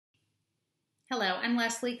Hello, I'm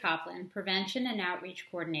Leslie Coplin, Prevention and Outreach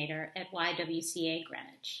Coordinator at YWCA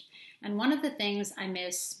Greenwich. And one of the things I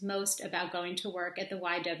miss most about going to work at the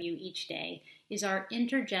YW each day is our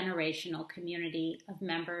intergenerational community of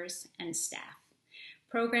members and staff.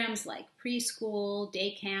 Programs like preschool,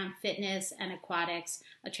 day camp, fitness, and aquatics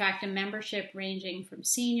attract a membership ranging from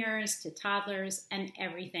seniors to toddlers and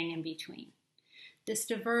everything in between. This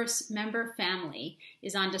diverse member family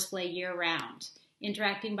is on display year-round,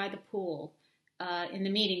 interacting by the pool, in the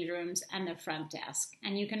meeting rooms and the front desk.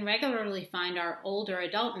 And you can regularly find our older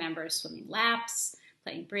adult members swimming laps,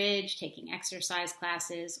 playing bridge, taking exercise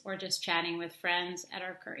classes, or just chatting with friends at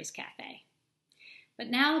our Curry's Cafe. But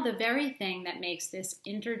now the very thing that makes this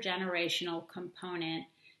intergenerational component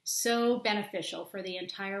so beneficial for the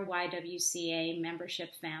entire YWCA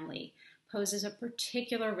membership family poses a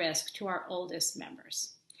particular risk to our oldest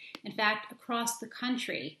members. In fact, across the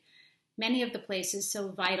country, many of the places so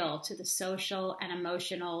vital to the social and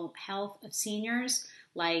emotional health of seniors,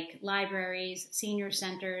 like libraries, senior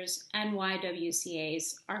centers, and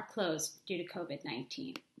YWCAs, are closed due to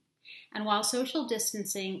COVID-19. And while social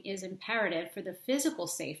distancing is imperative for the physical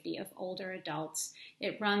safety of older adults,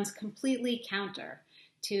 it runs completely counter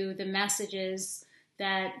to the messages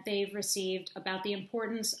that they've received about the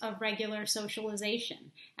importance of regular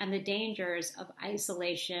socialization and the dangers of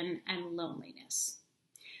isolation and loneliness.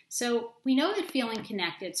 So we know that feeling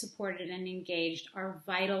connected, supported, and engaged are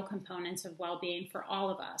vital components of well-being for all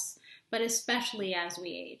of us, but especially as we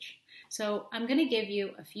age. So I'm going to give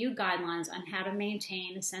you a few guidelines on how to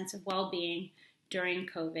maintain a sense of well-being during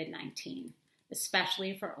COVID-19,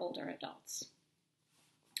 especially for older adults.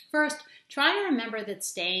 First, try to remember that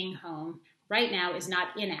staying home right now is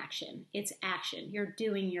not inaction, it's action. You're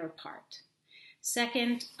doing your part.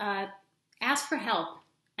 Second, ask for help.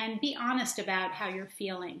 And be honest about how you're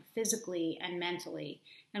feeling physically and mentally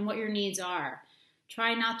and what your needs are.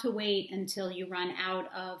 Try not to wait until you run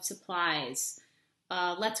out of supplies.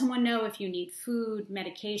 Let someone know if you need food,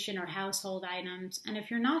 medication, or household items. And if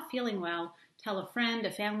you're not feeling well, tell a friend,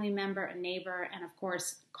 a family member, a neighbor, and of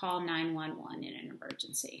course, call 911 in an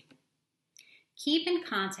emergency. Keep in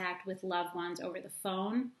contact with loved ones over the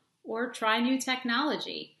phone or try new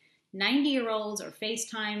technology. 90-year-olds are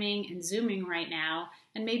FaceTiming and Zooming right now,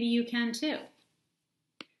 and maybe you can too.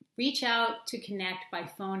 Reach out to connect by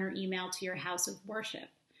phone or email to your house of worship.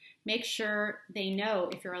 Make sure they know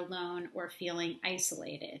if you're alone or feeling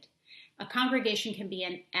isolated. A congregation can be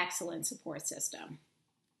an excellent support system.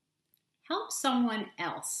 Help someone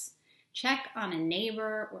else. Check on a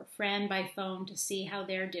neighbor or friend by phone to see how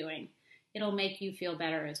they're doing. It'll make you feel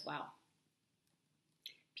better as well.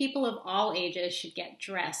 People of all ages should get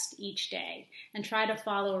dressed each day and try to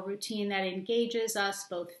follow a routine that engages us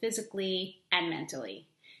both physically and mentally.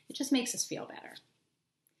 It just makes us feel better.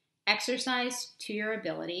 Exercise to your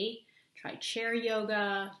ability. Try chair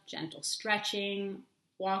yoga, gentle stretching,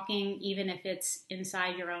 walking, even if it's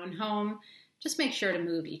inside your own home. Just make sure to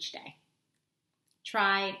move each day.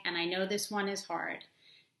 Try, and I know this one is hard,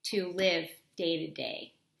 to live day to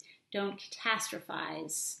day. Don't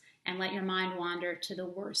catastrophize and let your mind wander to the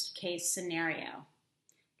worst case scenario.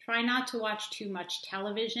 Try not to watch too much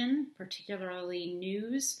television, particularly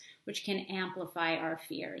news, which can amplify our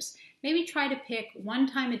fears. Maybe try to pick one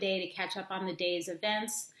time a day to catch up on the day's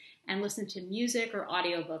events and listen to music or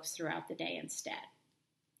audiobooks throughout the day instead.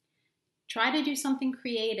 Try to do something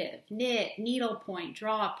creative, knit, needlepoint,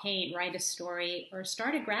 draw, paint, write a story, or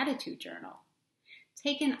start a gratitude journal.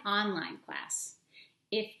 Take an online class.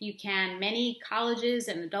 If you can, many colleges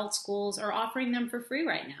and adult schools are offering them for free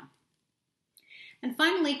right now. And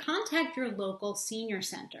finally, contact your local senior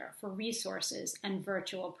center for resources and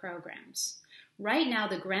virtual programs. Right now,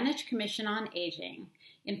 the Greenwich Commission on Aging,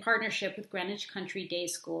 in partnership with Greenwich Country Day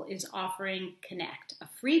School, is offering Connect, a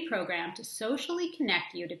free program to socially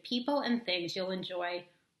connect you to people and things you'll enjoy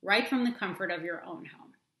right from the comfort of your own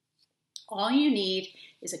home. All you need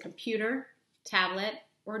is a computer, tablet,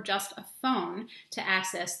 or just a phone to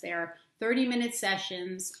access their 30-minute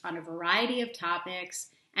sessions on a variety of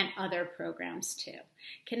topics and other programs too.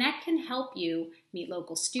 Connect can help you meet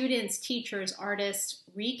local students, teachers, artists,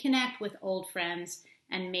 reconnect with old friends,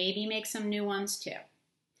 and maybe make some new ones too.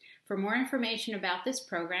 For more information about this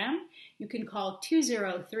program, you can call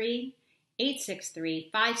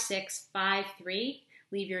 203-863-5653.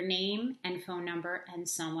 Leave your name and phone number, and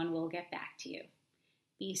someone will get back to you.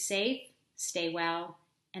 Be safe, stay well,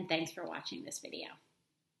 and thanks for watching this video.